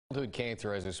Childhood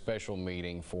cancer has a special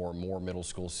meeting for Moore Middle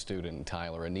School student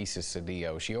Tyler Anissa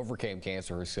Cedillo. She overcame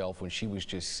cancer herself when she was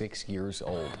just 6 years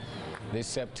old. This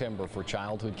September, for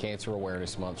Childhood Cancer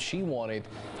Awareness Month, she wanted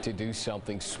to do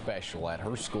something special at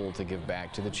her school to give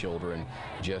back to the children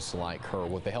just like her.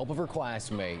 With the help of her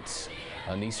classmates,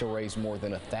 Anissa raised more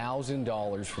than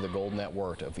 $1,000 for the Gold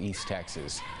Network of East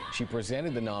Texas. She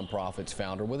presented the nonprofit's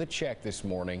founder with a check this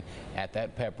morning at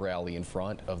that pep rally in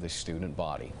front of the student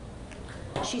body.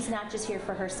 She's not just here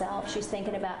for herself. She's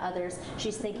thinking about others.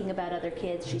 She's thinking about other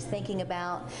kids. She's thinking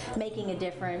about making a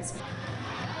difference.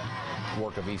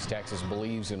 Work of East Texas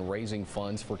believes in raising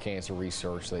funds for cancer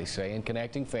research, they say, and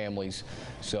connecting families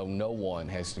so no one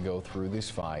has to go through this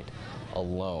fight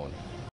alone.